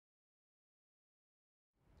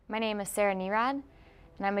My name is Nerad,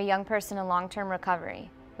 and I'm a young person in long-term recovery,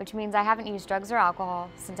 which means I haven't used drugs or alcohol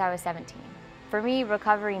since I was 17. For me,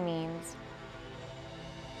 recovery means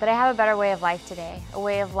that I have a better way of life today, a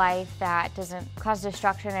way of life that doesn't cause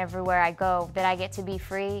destruction everywhere I go, that I get to be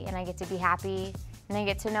free and I get to be happy and I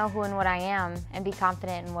get to know who and what I am and be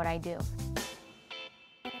confident in what I do.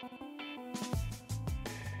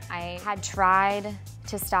 I had tried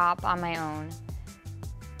to stop on my own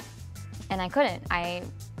and I couldn't. I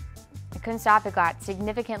couldn't stop. It got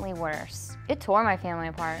significantly worse. It tore my family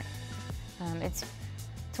apart. It's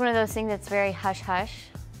one of those things that's very hush-hush.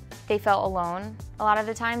 They felt alone a lot of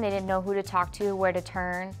the time. They didn't know who to talk to, where to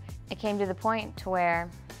turn. It came to the point to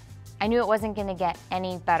where I knew it wasn't going to get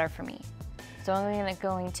any better for me. It's only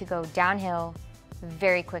going to go downhill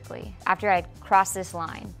very quickly. After I'd crossed this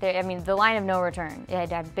line, the line of no return,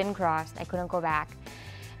 it had been crossed, I couldn't go back.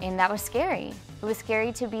 And that was scary. It was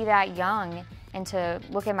scary to be that young and to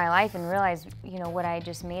look at my life and realize, what I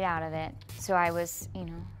just made out of it. So I was,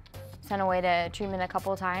 sent away to treatment a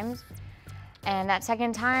couple of times. And that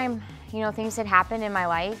second time, things had happened in my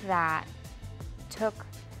life that took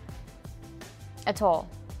a toll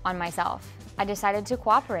on myself. I decided to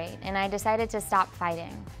cooperate and I decided to stop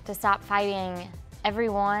fighting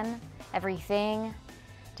everyone, everything,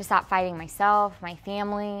 to stop fighting myself, my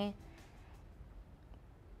family,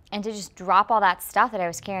 and to just drop all that stuff that I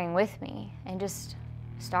was carrying with me and just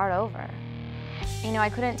start over. I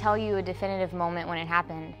couldn't tell you a definitive moment when it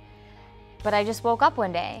happened, but I just woke up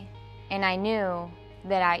one day and I knew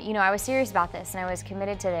that I was serious about this and I was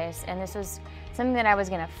committed to this, and this was something that I was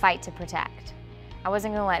gonna fight to protect. I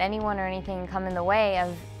wasn't gonna let anyone or anything come in the way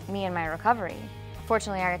of me and my recovery.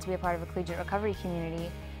 Fortunately, I got to be a part of a collegiate recovery community.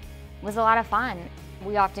 It was a lot of fun.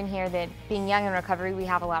 We often hear that being young in recovery, we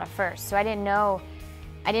have a lot of firsts. So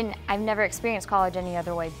I've never experienced college any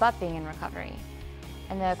other way but being in recovery.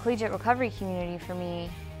 And the collegiate recovery community for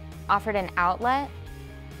me offered an outlet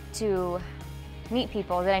to meet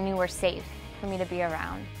people that I knew were safe for me to be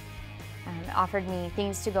around. It offered me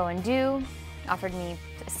things to go and do, offered me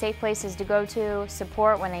safe places to go to,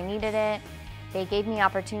 support when I needed it. They gave me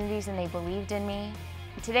opportunities and they believed in me.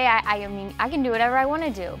 Today, I can do whatever I want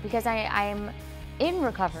to do because I'm in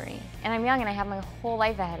recovery and I'm young and I have my whole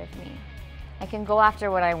life ahead of me. I can go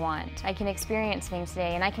after what I want. I can experience things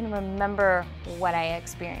today and I can remember what I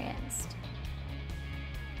experienced.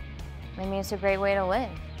 It's a great way to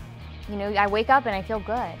live. I wake up and I feel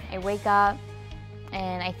good. I wake up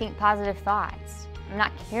and I think positive thoughts. I'm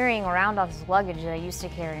not carrying around all this luggage that I used to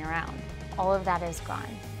carry around. All of that is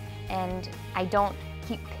gone. And I don't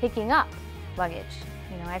keep picking up luggage.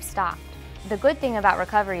 I've stopped. The good thing about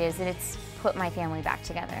recovery is that it's put my family back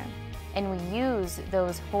together. And we use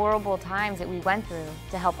those horrible times that we went through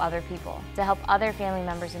to help other people, to help other family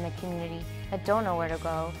members in the community that don't know where to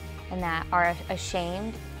go and that are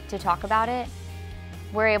ashamed to talk about it.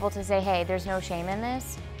 We're able to say, hey, there's no shame in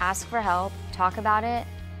this. Ask for help, talk about it,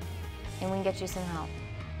 and we can get you some help.